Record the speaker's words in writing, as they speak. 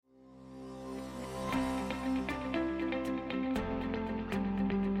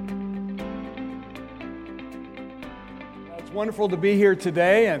It's wonderful to be here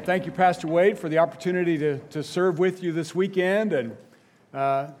today, and thank you, Pastor Wade, for the opportunity to serve with you this weekend. And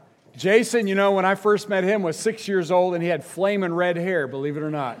Jason, you know, when I first met him, was 6 years old, and he had flaming red hair, believe it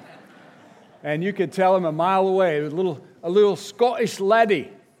or not. And you could tell him a mile away, a little Scottish laddie.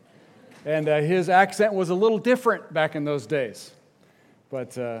 And his accent was a little different back in those days.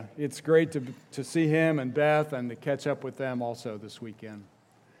 But it's great to see him and Beth and to catch up with them also this weekend.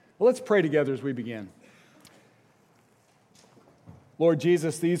 Well, let's pray together as we begin. Lord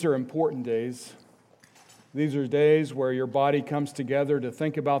Jesus, these are important days. These are days where your body comes together to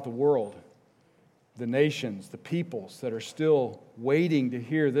think about the world, the nations, the peoples that are still waiting to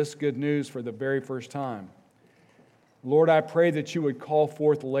hear this good news for the very first time. Lord, I pray that you would call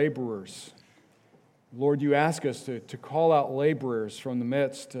forth laborers. Lord, you ask us to call out laborers from the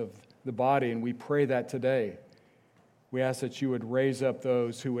midst of the body, and we pray that today. We ask that you would raise up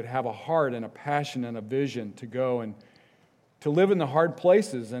those who would have a heart and a passion and a vision to go and to live in the hard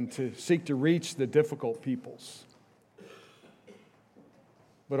places and to seek to reach the difficult peoples.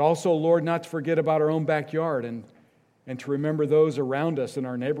 But also, Lord, not to forget about our own backyard and to remember those around us in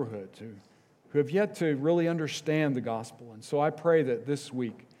our neighborhood who have yet to really understand the gospel. And so I pray that this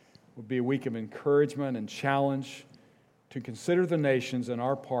week will be a week of encouragement and challenge to consider the nations and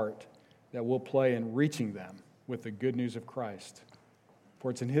our part that we'll play in reaching them with the good news of Christ. For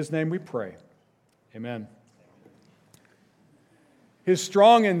it's in His name we pray. Amen. His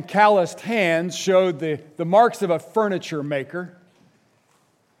strong and calloused hands showed the marks of a furniture maker.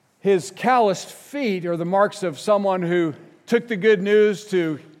 His calloused feet are the marks of someone who took the good news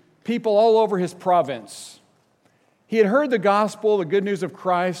to people all over his province. He had heard the gospel, the good news of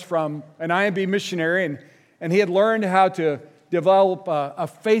Christ, from an IMB missionary, and he had learned how to develop a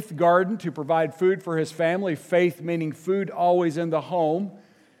faith garden to provide food for his family, faith meaning food always in the home.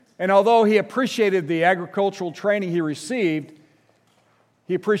 And although he appreciated the agricultural training he received,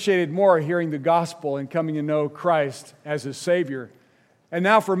 he appreciated more hearing the gospel and coming to know Christ as his Savior. And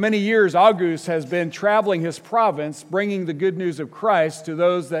now for many years, August has been traveling his province, bringing the good news of Christ to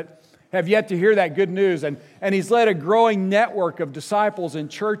those that have yet to hear that good news. And he's led a growing network of disciples and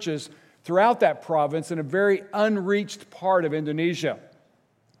churches throughout that province in a very unreached part of Indonesia.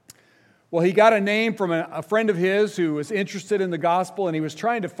 Well, he got a name from a friend of his who was interested in the gospel, and he was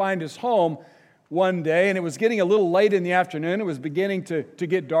trying to find his home one day, and it was getting a little late in the afternoon. It was beginning to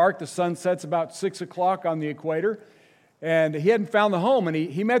get dark. The sun sets about 6 o'clock on the equator, and he hadn't found the home, and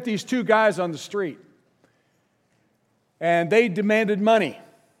he met these two guys on the street, and they demanded money,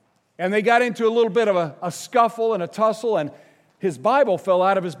 and they got into a little bit of a scuffle and a tussle, and his Bible fell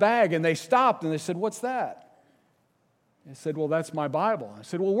out of his bag, and they stopped, and they said, "What's that?" He said, "Well, that's my Bible." I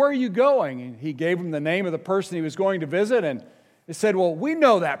said, "Well, where are you going?" And he gave them the name of the person he was going to visit, and they said, "Well, we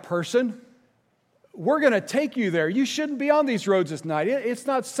know that person. We're going to take you there. You shouldn't be on these roads this night. It's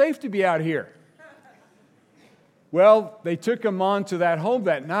not safe to be out here." Well, they took him on to that home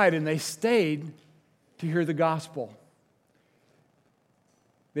that night, and they stayed to hear the gospel.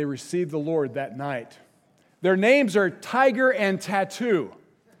 They received the Lord that night. Their names are Tiger and Tattoo.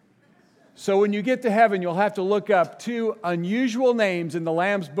 So when you get to heaven, you'll have to look up two unusual names in the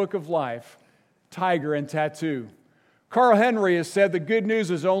Lamb's Book of Life, Tiger and Tattoo. Carl Henry has said the good news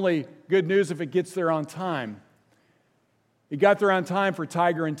is only good news if it gets there on time. It got there on time for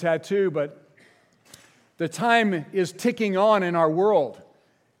Tiger and Tattoo, but the time is ticking on in our world.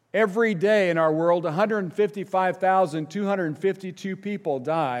 Every day in our world, 155,252 people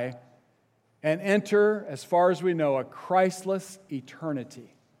die and enter, as far as we know, a Christless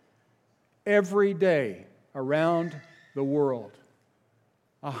eternity. Every day around the world,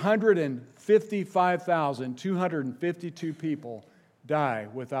 155,252 people die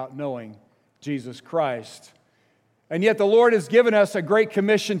without knowing Jesus Christ. And yet the Lord has given us a great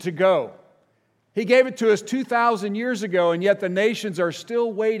commission to go. He gave it to us 2,000 years ago, and yet the nations are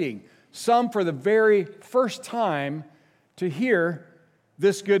still waiting, some for the very first time, to hear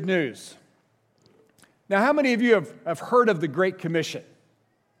this good news. Now, how many of you have heard of the Great Commission?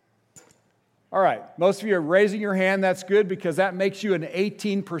 All right, most of you are raising your hand. That's good because that makes you an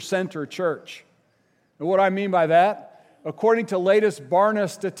 18%er church. And what I mean by that, according to latest Barna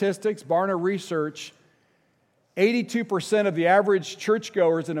statistics, Barna research, 82% of the average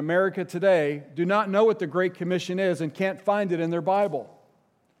churchgoers in America today do not know what the Great Commission is and can't find it in their Bible.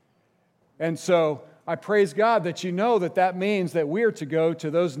 And so I praise God that you know that means that we are to go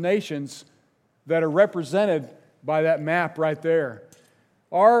to those nations that are represented by that map right there.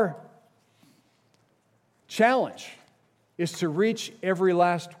 Our challenge is to reach every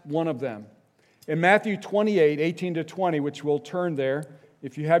last one of them. In Matthew 28, 18 to 20, which we'll turn there,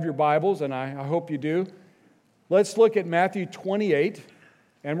 if you have your Bibles, and I hope you do, Let's look at Matthew 28,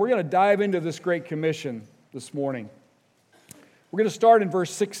 and we're going to dive into this Great Commission this morning. We're going to start in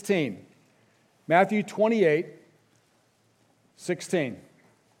verse 16. Matthew 28, 16.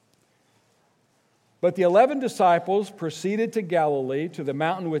 But the 11 disciples proceeded to Galilee, to the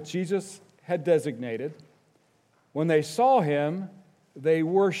mountain which Jesus had designated. When they saw him, they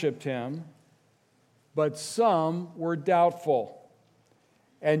worshipped him, but some were doubtful.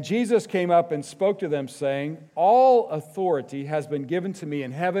 And Jesus came up and spoke to them, saying, All authority has been given to me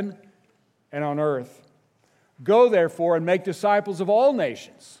in heaven and on earth. Go, therefore, and make disciples of all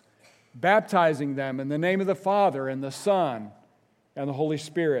nations, baptizing them in the name of the Father and the Son and the Holy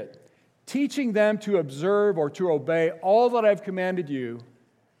Spirit, teaching them to observe or to obey all that I have commanded you.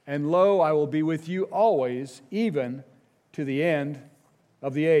 And lo, I will be with you always, even to the end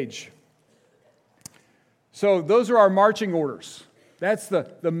of the age. So those are our marching orders. That's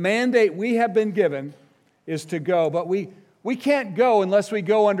the mandate we have been given, is to go. But we can't go unless we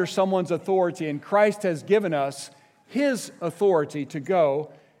go under someone's authority. And Christ has given us His authority to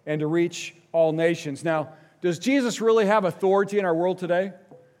go and to reach all nations. Now, does Jesus really have authority in our world today?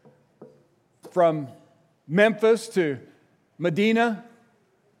 From Memphis to Medina,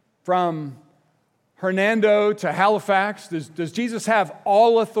 from Hernando to Halifax, does Jesus have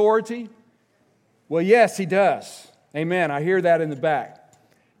all authority? Well, yes, He does. Amen. I hear that in the back.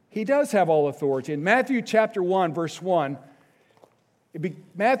 He does have all authority. In Matthew chapter 1, verse 1,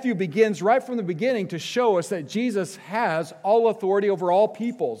 Matthew begins right from the beginning to show us that Jesus has all authority over all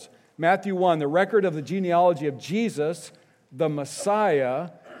peoples. Matthew 1, the record of the genealogy of Jesus, the Messiah,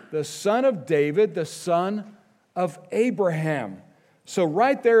 the son of David, the son of Abraham. So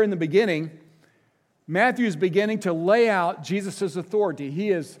right there in the beginning, Matthew is beginning to lay out Jesus' authority. He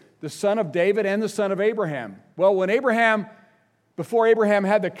is the son of David and the son of Abraham. Well, before Abraham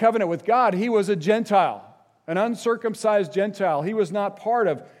had the covenant with God, he was a Gentile, an uncircumcised Gentile. He was not part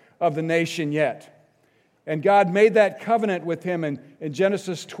of the nation yet. And God made that covenant with him in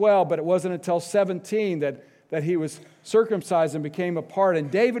Genesis 12, but it wasn't until 17 that he was circumcised and became a part.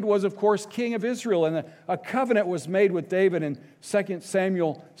 And David was, of course, king of Israel, and a covenant was made with David in 2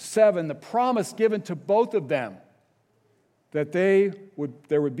 Samuel 7, the promise given to both of them that there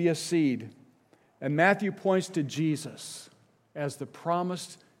would be a seed. And Matthew points to Jesus as the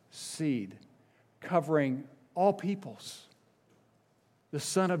promised seed, covering all peoples, the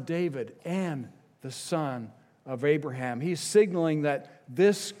son of David and the son of Abraham. He's signaling that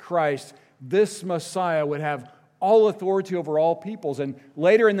this Christ, this Messiah, would have all authority over all peoples. And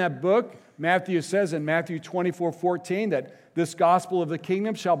later in that book, Matthew says in Matthew 24:14 that this gospel of the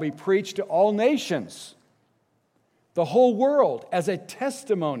kingdom shall be preached to all nations, the whole world, as a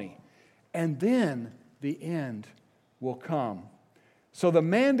testimony, and then the end will come. So the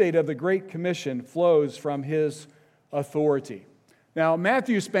mandate of the Great Commission flows from His authority. Now,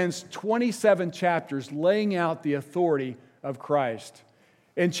 Matthew spends 27 chapters laying out the authority of Christ.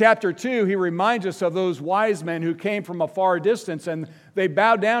 In chapter 2, he reminds us of those wise men who came from a far distance and they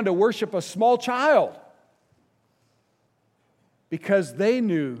bowed down to worship a small child because they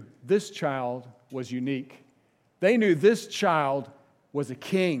knew this child was unique. They knew this child was a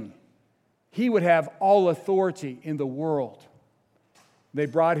king. He would have all authority in the world. They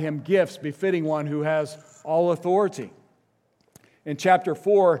brought him gifts befitting one who has all authority. In chapter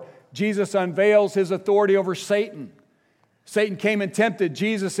 4, Jesus unveils His authority over Satan. Satan came and tempted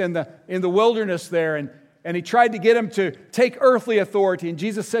Jesus in the wilderness there, and he tried to get him to take earthly authority. And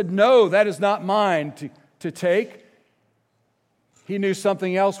Jesus said, No, that is not mine to take. He knew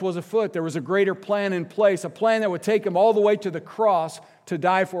something else was afoot. There was a greater plan in place, a plan that would take him all the way to the cross to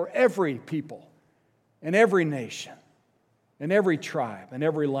die for every people and every nation and every tribe and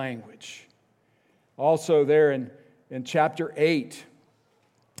every language. Also there in chapter 8,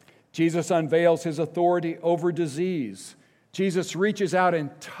 Jesus unveils His authority over disease. Jesus reaches out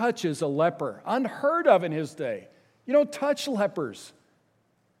and touches a leper, unheard of in His day. You don't touch lepers.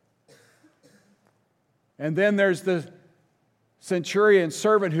 And then there's the centurion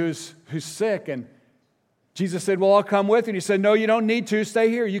servant who's sick, and Jesus said, well, I'll come with you. And he said, no, you don't need to. Stay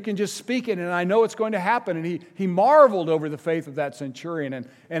here. You can just speak it, and I know it's going to happen. And he marveled over the faith of that centurion.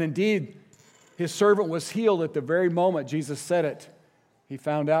 And indeed, his servant was healed at the very moment Jesus said it. He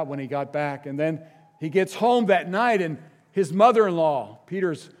found out when he got back. And then he gets home that night, and his mother-in-law,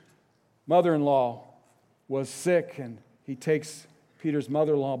 Peter's mother-in-law, was sick. And he takes Peter's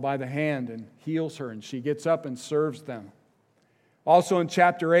mother-in-law by the hand and heals her. And she gets up and serves them. Also in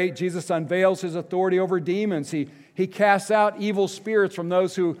chapter 8, Jesus unveils His authority over demons. He casts out evil spirits from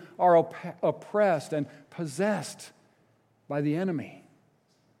those who are oppressed and possessed by the enemy.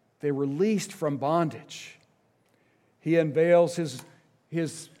 They're released from bondage. He unveils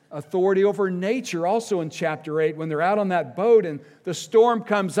his authority over nature also in chapter 8 when they're out on that boat and the storm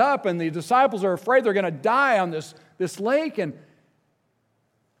comes up and the disciples are afraid they're going to die on this lake. And he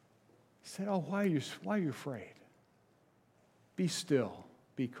said, oh, why are you afraid? Be still,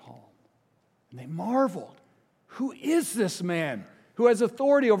 be calm. And they marveled. Who is this man who has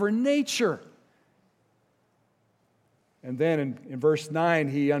authority over nature? And then in verse 9,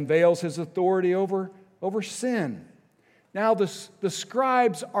 he unveils his authority over sin. Now the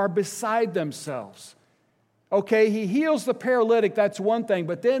scribes are beside themselves. Okay, he heals the paralytic, that's one thing.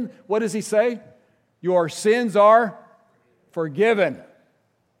 But then what does he say? Your sins are forgiven.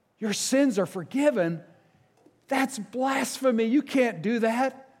 Your sins are forgiven? That's blasphemy. You can't do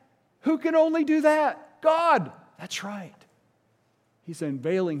that. Who can only do that? God. That's right. He's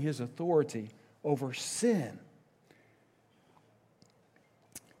unveiling his authority over sin.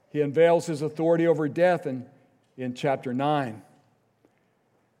 He unveils his authority over death in chapter 9.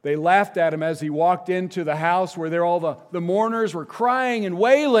 They laughed at him as he walked into the house where there all the mourners were crying and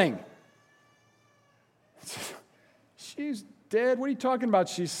wailing. She's dead. What are you talking about?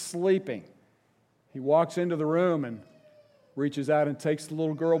 She's sleeping. He walks into the room and reaches out and takes the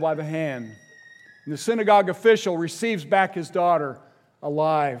little girl by the hand. And the synagogue official receives back his daughter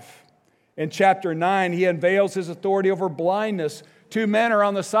alive. In chapter 9, he unveils his authority over blindness. 2 men are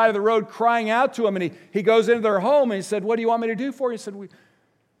on the side of the road crying out to him, and he goes into their home and he said, what do you want me to do for you? He said,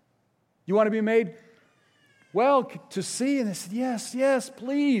 you want to be made well to see? And they said, yes,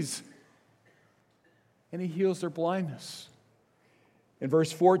 please. And he heals their blindness. In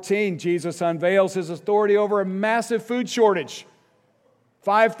verse 14, Jesus unveils his authority over a massive food shortage.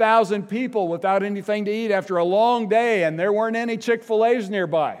 5,000 people without anything to eat after a long day, and there weren't any Chick-fil-A's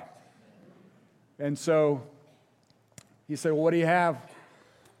nearby. And so he said, well, what do you have?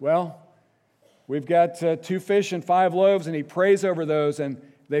 Well, we've got 2 fish and 5 loaves, and he prays over those, and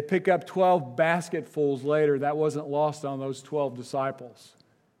they pick up 12 basketfuls later. That wasn't lost on those 12 disciples,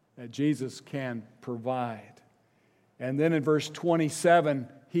 that Jesus can provide. And then in verse 27,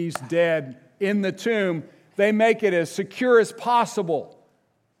 he's dead in the tomb. They make it as secure as possible.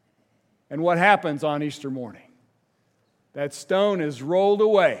 And what happens on Easter morning? That stone is rolled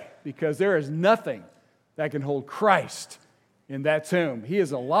away because there is nothing that can hold Christ in that tomb. He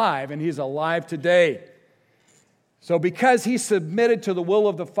is alive, and he's alive today. So because he submitted to the will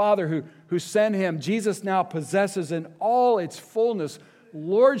of the Father who sent him, Jesus now possesses in all its fullness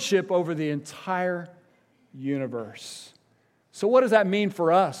lordship over the entire universe. So what does that mean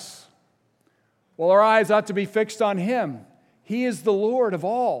for us? Well, our eyes ought to be fixed on him. He is the Lord of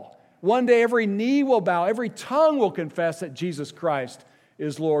all. One day every knee will bow, every tongue will confess that Jesus Christ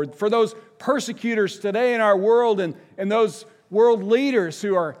is Lord. For those persecutors today in our world and those world leaders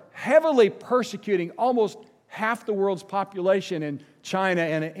who are heavily persecuting almost half the world's population in China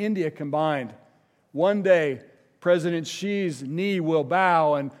and in India combined, one day President Xi's knee will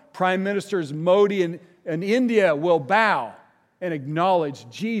bow and Prime Ministers Modi and India will bow and acknowledge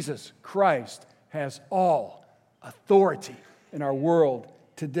Jesus Christ has all authority in our world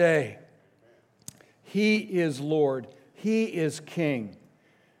today. He is Lord. He is King.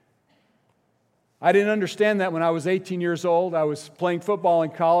 I didn't understand that when I was 18 years old. I was playing football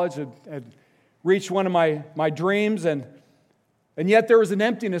in college, had reached one of my dreams, and yet there was an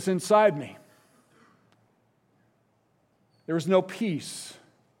emptiness inside me. There was no peace.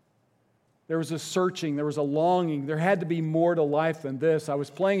 There was a searching. There was a longing. There had to be more to life than this. I was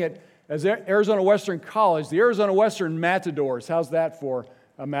playing at Arizona Western College, the Arizona Western Matadors. How's that for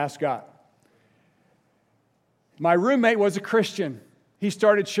a mascot? My roommate was a Christian. He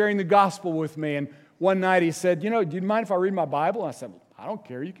started sharing the gospel with me, and one night he said, do you mind if I read my Bible? And I said, I don't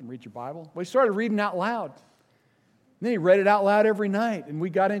care. You can read your Bible. Well, he started reading out loud. And then he read it out loud every night, and we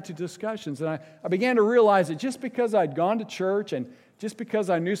got into discussions. And I began to realize that just because I'd gone to church and just because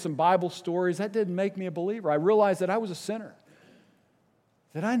I knew some Bible stories, that didn't make me a believer. I realized that I was a sinner,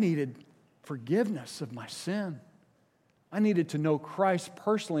 that I needed forgiveness of my sin. I needed to know Christ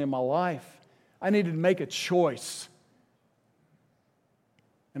personally in my life. I needed to make a choice.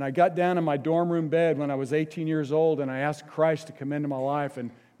 And I got down in my dorm room bed when I was 18 years old, and I asked Christ to come into my life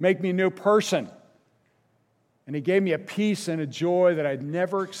and make me a new person. And He gave me a peace and a joy that I'd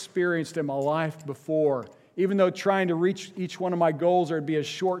never experienced in my life before. Even though trying to reach each one of my goals, there'd be a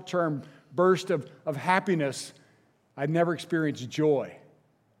short-term burst of happiness, I'd never experienced joy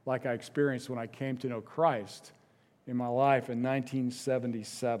like I experienced when I came to know Christ in my life in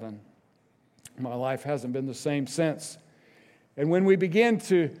 1977. My life hasn't been the same since. And when we begin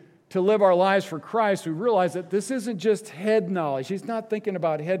to live our lives for Christ, we realize that this isn't just head knowledge. He's not thinking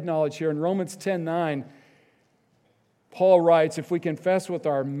about head knowledge here. In Romans 10:9, Paul writes, if we confess with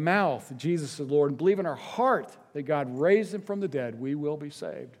our mouth that Jesus is Lord and believe in our heart that God raised him from the dead, we will be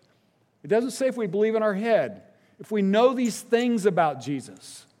saved. It doesn't say if we believe in our head, if we know these things about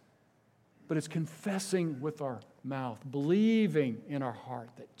Jesus, but it's confessing with our mouth, believing in our heart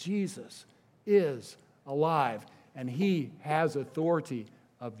that Jesus is alive and he has authority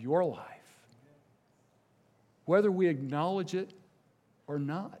of your life. Whether we acknowledge it or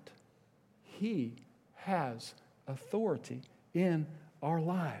not, he has authority in our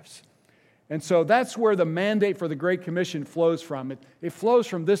lives. And so that's where the mandate for the Great Commission flows from. It flows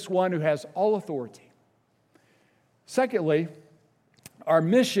from this one who has all authority. Secondly, our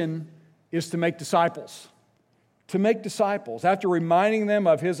mission is to make disciples. To make disciples. After reminding them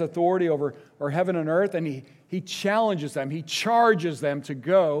of his authority over heaven and earth, and he challenges them, he charges them to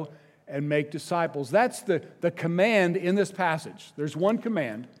go and make disciples. That's the command in this passage. There's one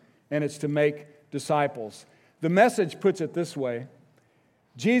command, and it's to make disciples. The Message puts it this way: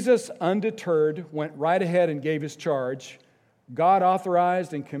 Jesus, undeterred, went right ahead and gave his charge. God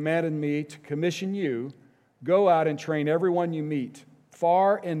authorized and commanded me to commission you. Go out and train everyone you meet,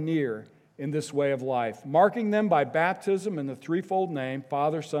 far and near, in this way of life, marking them by baptism in the threefold name,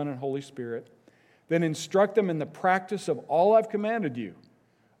 Father, Son, and Holy Spirit. Then instruct them in the practice of all I've commanded you.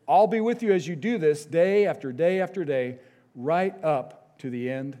 I'll be with you as you do this day after day after day, right up to the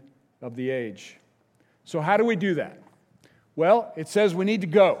end of the age. So how do we do that? Well, it says we need to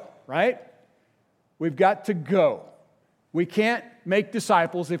go, right? We've got to go. We can't make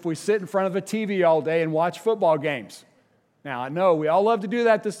disciples if we sit in front of a TV all day and watch football games. Now, I know we all love to do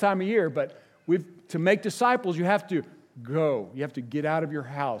that this time of year, but to make disciples, you have to go. You have to get out of your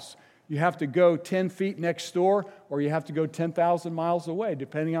house. You have to go 10 feet next door, or you have to go 10,000 miles away,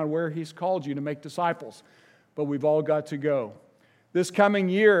 depending on where he's called you to make disciples. But we've all got to go. This coming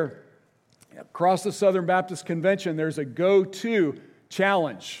year, across the Southern Baptist Convention, there's a go-to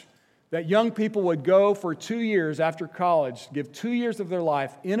challenge that young people would go for 2 years after college, give 2 years of their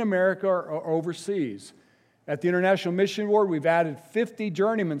life in America or overseas. At the International Mission Board, we've added 50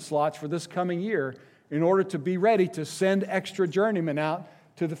 journeyman slots for this coming year in order to be ready to send extra journeymen out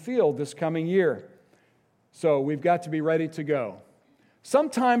to the field this coming year. So we've got to be ready to go.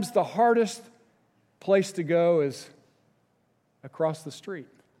 Sometimes the hardest place to go is across the street.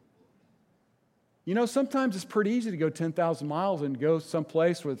 You know, sometimes it's pretty easy to go 10,000 miles and go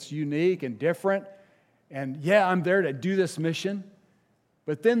someplace where it's unique and different. And yeah, I'm there to do this mission.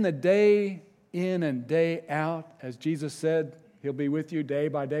 But then the day in and day out, as Jesus said, he'll be with you day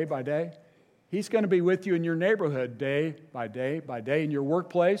by day by day. He's going to be with you in your neighborhood day by day by day, in your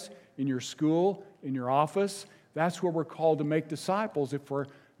workplace, in your school, in your office. That's where we're called to make disciples. If we're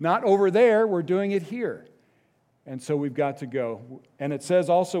not over there, we're doing it here. And so we've got to go. And it says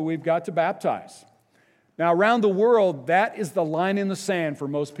also we've got to baptize. Now, around the world, that is the line in the sand for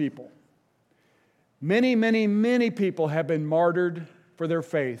most people. Many, many, many people have been martyred for their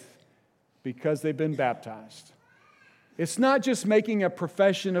faith because they've been baptized. It's not just making a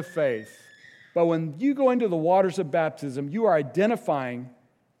profession of faith, but when you go into the waters of baptism, you are identifying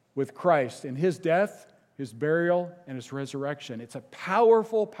with Christ in his death, his burial, and his resurrection. It's a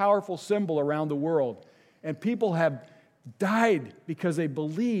powerful, powerful symbol around the world. And people have died because they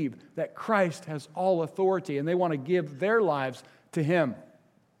believe that Christ has all authority and they want to give their lives to him.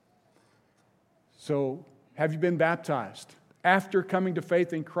 So, have you been baptized? After coming to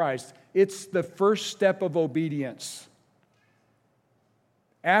faith in Christ, it's the first step of obedience.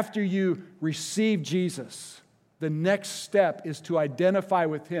 After you receive Jesus, the next step is to identify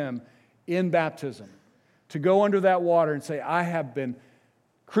with him in baptism. To go under that water and say, I have been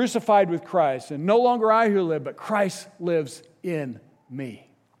crucified with Christ, and no longer I who live, but Christ lives in me.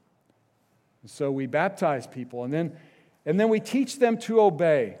 And so we baptize people, and then we teach them to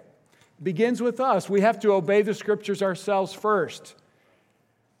obey. It begins with us. We have to obey the Scriptures ourselves first.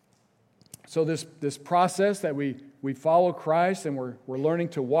 So this process that we follow Christ, and we're learning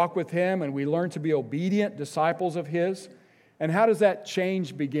to walk with him, and we learn to be obedient disciples of his. And how does that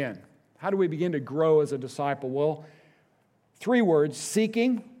change begin? How do we begin to grow as a disciple? Well, 3 words.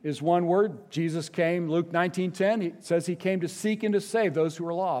 Seeking is one word. Jesus came, Luke 19:10, he says he came to seek and to save those who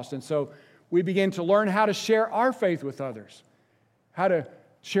are lost. And so we begin to learn how to share our faith with others, how to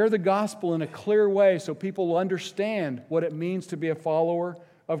share the gospel in a clear way so people will understand what it means to be a follower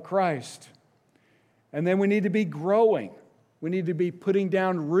of Christ. And then we need to be growing. We need to be putting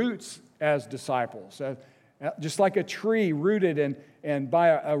down roots as disciples. Just like a tree rooted and by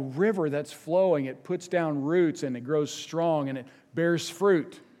a river that's flowing, it puts down roots and it grows strong and it bears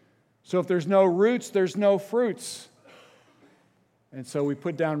fruit. So if there's no roots, there's no fruits. And so we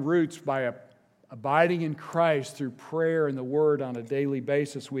put down roots by abiding in Christ through prayer and the Word on a daily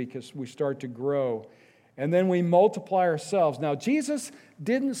basis, we start to grow. And then we multiply ourselves. Now, Jesus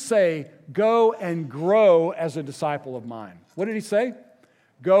didn't say, go and grow as a disciple of mine. What did he say?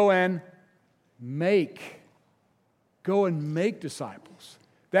 Go and make disciples.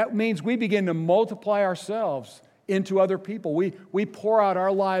 That means we begin to multiply ourselves into other people. We pour out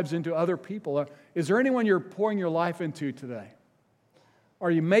our lives into other people. Is there anyone you're pouring your life into today?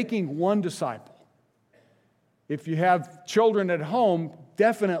 Are you making one disciple? If you have children at home,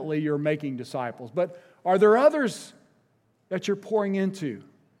 definitely you're making disciples. But are there others that you're pouring into?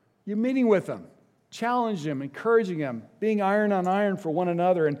 You're meeting with them, challenging them, encouraging them, being iron on iron for one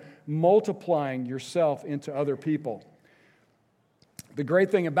another, and multiplying yourself into other people. The great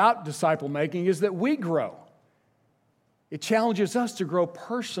thing about disciple making is that we grow. It challenges us to grow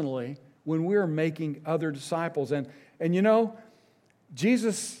personally when we're making other disciples. And you know,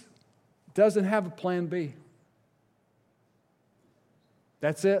 Jesus doesn't have a plan B.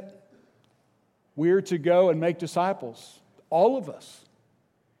 That's it. We're to go and make disciples, all of us.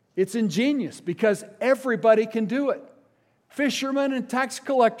 It's ingenious because everybody can do it. Fishermen and tax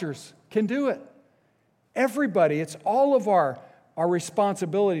collectors can do it. Everybody. It's all of our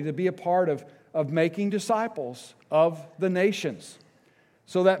responsibility to be a part of making disciples of the nations.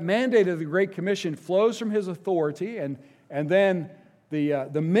 So that mandate of the Great Commission flows from his authority, and then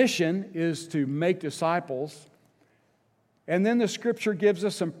the mission is to make disciples. And then the Scripture gives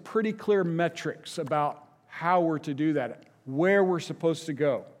us some pretty clear metrics about how we're to do that, where we're supposed to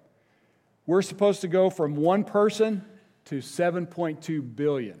go. We're supposed to go from one person to 7.2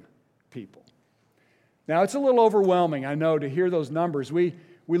 billion people. Now, it's a little overwhelming, I know, to hear those numbers. We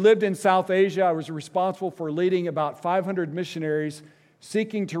lived in South Asia. I was responsible for leading about 500 missionaries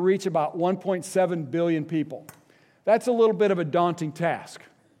seeking to reach about 1.7 billion people. That's a little bit of a daunting task.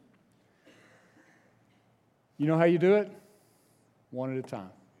 You know how you do it? One at a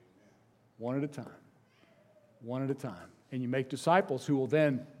time. One at a time. One at a time. And you make disciples who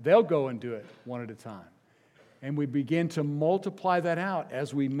they'll go and do it one at a time. And we begin to multiply that out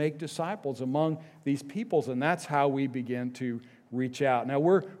as we make disciples among these peoples, and that's how we begin to reach out. Now,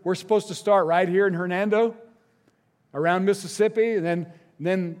 we're supposed to start right here in Hernando, around Mississippi, and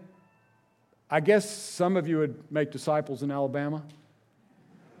then I guess some of you would make disciples in Alabama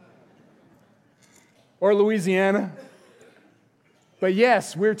or Louisiana. But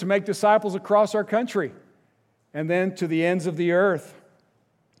yes, we're to make disciples across our country and then to the ends of the earth.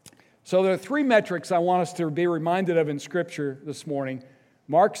 So there are three metrics I want us to be reminded of in Scripture this morning.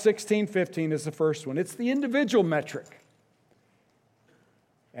 Mark 16:15 is the first one. It's the individual metric.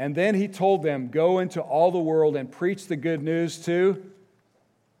 And then he told them, go into all the world and preach the good news to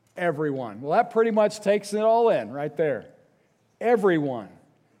everyone. Well, that pretty much takes it all in right there. Everyone.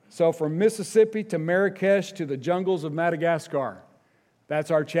 So from Mississippi to Marrakesh to the jungles of Madagascar,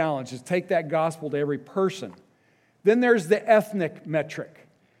 that's our challenge, is take that gospel to every person. Then there's the ethnic metric.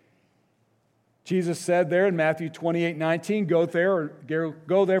 Jesus said there in Matthew 28:19,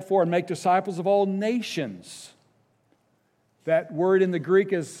 go therefore and make disciples of all nations. That word in the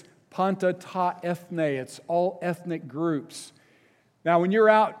Greek is panta ta ethne. It's all ethnic groups. Now, when you're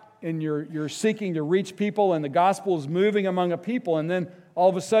out and you're seeking to reach people and the gospel is moving among a people, and then all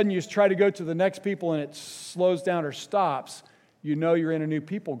of a sudden you just try to go to the next people and it slows down or stops, you know you're in a new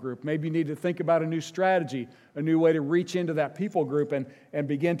people group. Maybe you need to think about a new strategy, a new way to reach into that people group and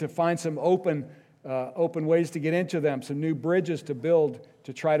begin to find some open ways to get into them, some new bridges to build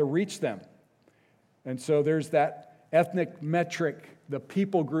to try to reach them. And so there's that ethnic metric, the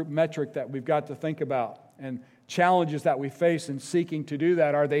people group metric that we've got to think about, and challenges that we face in seeking to do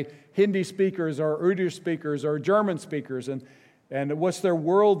that. Are they Hindi speakers or Urdu speakers or German speakers? And what's their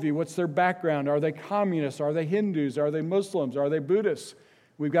worldview? What's their background? Are they communists? Are they Hindus? Are they Muslims? Are they Buddhists?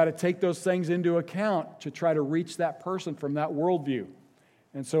 We've got to take those things into account to try to reach that person from that worldview.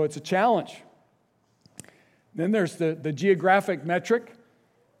 And so it's a challenge. Then there's the geographic metric.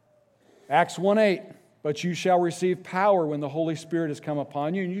 Acts 1:8, but you shall receive power when the Holy Spirit has come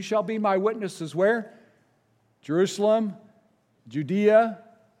upon you, and you shall be my witnesses where? Jerusalem, Judea,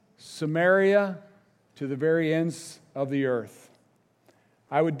 Samaria, to the very ends of the earth.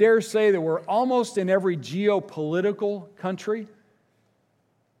 I would dare say that we're almost in every geopolitical country.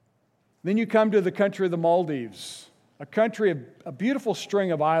 Then you come to the country of the Maldives, a country of a beautiful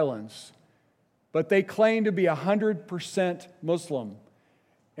string of islands, but they claim to be 100% Muslim.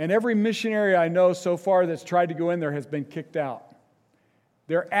 And every missionary I know so far that's tried to go in there has been kicked out.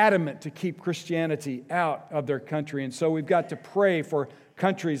 They're adamant to keep Christianity out of their country, and so we've got to pray for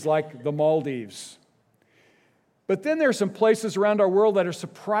countries like the Maldives. But then there are some places around our world that are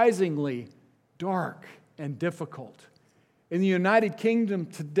surprisingly dark and difficult. In the United Kingdom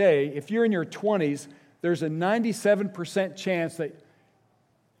today, if you're in your 20s, there's a 97% chance that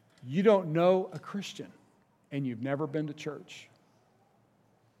you don't know a Christian and you've never been to church.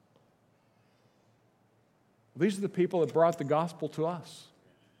 These are the people that brought the gospel to us.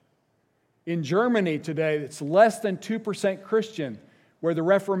 In Germany today, it's less than 2% Christian, where the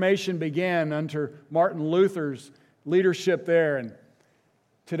Reformation began under Martin Luther's leadership there. And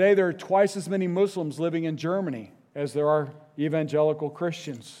today there are twice as many Muslims living in Germany as there are evangelical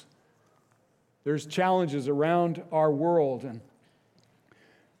Christians. There's challenges around our world, and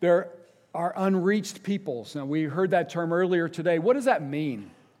there are unreached peoples. Now, we heard that term earlier today. What does that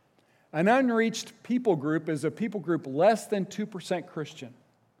mean? An unreached people group is a people group less than 2% Christian.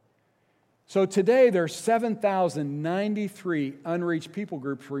 So today, there are 7,093 unreached people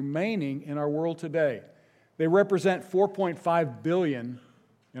groups remaining in our world today. They represent 4.5 billion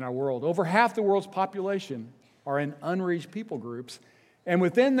in our world. Over half the world's population are in unreached people groups. And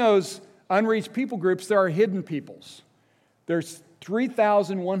within those unreached people groups, there are hidden peoples. There's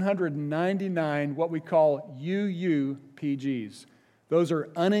 3,199 what we call UUPGs. Those are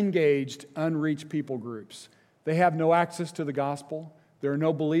unengaged, unreached people groups. They have no access to the gospel. There are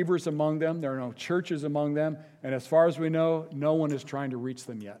no believers among them. There are no churches among them. And as far as we know, no one is trying to reach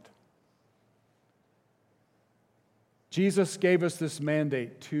them yet. Jesus gave us this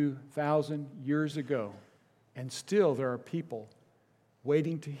mandate 2,000 years ago. And still there are people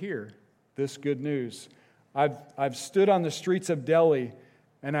waiting to hear this good news. I've stood on the streets of Delhi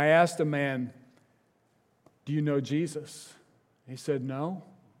and I asked a man, "Do you know Jesus?" He said, "No."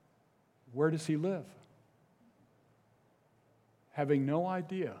 "Where does he live?" Having no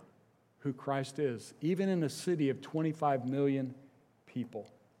idea who Christ is, even in a city of 25 million people.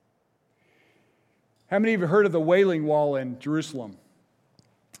 How many of you heard of the Wailing Wall in Jerusalem?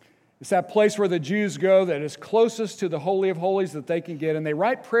 It's that place where the Jews go that is closest to the Holy of Holies that they can get, and they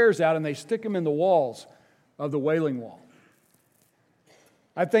write prayers out and they stick them in the walls of the Wailing Wall.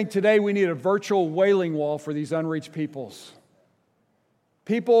 I think today we need a virtual Wailing Wall for these unreached peoples.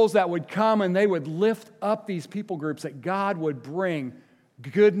 Peoples that would come and they would lift up these people groups, that God would bring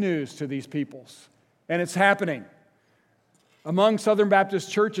good news to these peoples. And it's happening. Among Southern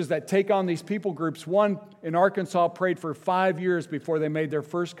Baptist churches that take on these people groups, one in Arkansas prayed for 5 years before they made their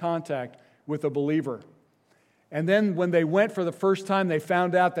first contact with a believer. And then when they went for the first time, they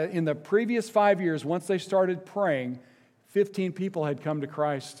found out that in the previous 5 years, once they started praying, 15 people had come to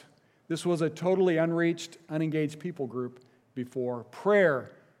Christ. This was a totally unreached, unengaged people group before.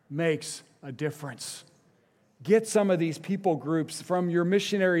 Prayer makes a difference. Get some of these people groups from your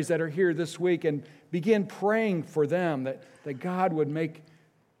missionaries that are here this week and begin praying for them that God would make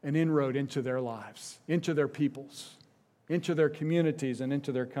an inroad into their lives, into their peoples, into their communities, and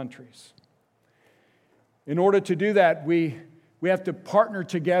into their countries. In order to do that, we have to partner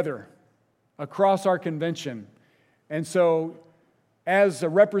together across our convention. And so, as a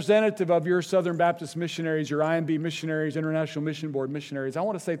representative of your Southern Baptist missionaries, your IMB missionaries, International Mission Board missionaries, I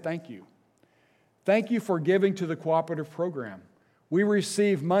want to say thank you. Thank you for giving to the cooperative program. We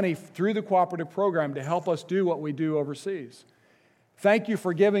receive money through the cooperative program to help us do what we do overseas. Thank you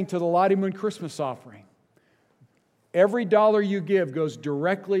for giving to the Lottie Moon Christmas offering. Every dollar you give goes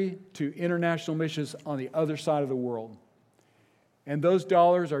directly to international missions on the other side of the world. And those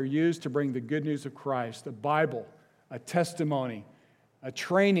dollars are used to bring the good news of Christ, a Bible, a testimony, a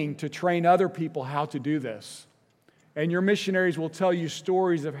training to train other people how to do this. And your missionaries will tell you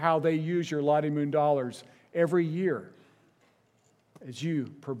stories of how they use your Lottie Moon dollars every year as you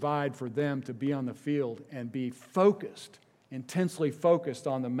provide for them to be on the field and be focused, intensely focused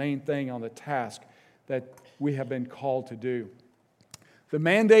on the main thing, on the task that we have been called to do. The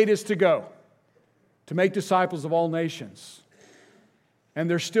mandate is to go, to make disciples of all nations. And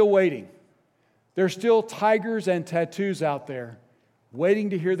they're still waiting. There's still tigers and tattoos out there waiting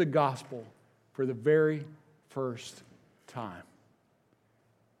to hear the gospel for the very first time.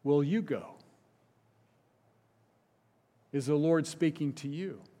 Will you go? Is the Lord speaking to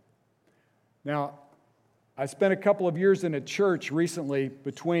you? Now, I spent a couple of years in a church recently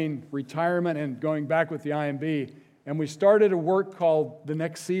between retirement and going back with the IMB, and we started a work called The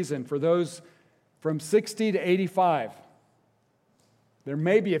Next Season for those from 60 to 85. There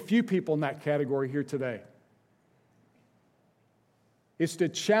may be a few people in that category here today. It's to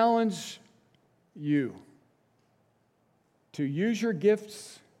challenge you to use your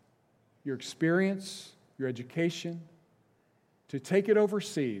gifts, your experience, your education, to take it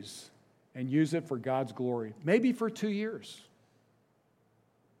overseas and use it for God's glory, maybe for 2 years.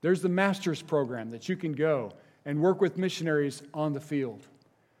 There's the master's program that you can go and work with missionaries on the field.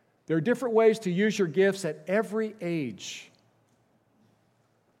 There are different ways to use your gifts at every age.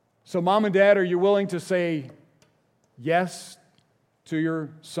 So, Mom and Dad, are you willing to say yes to your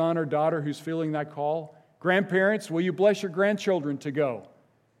son or daughter who's feeling that call? Grandparents, will you bless your grandchildren to go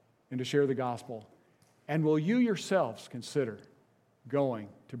and to share the gospel? And will you yourselves consider going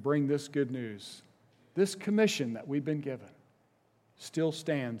to bring this good news? This commission that we've been given still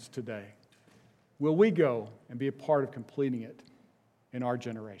stands today. Will we go and be a part of completing it in our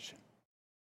generation?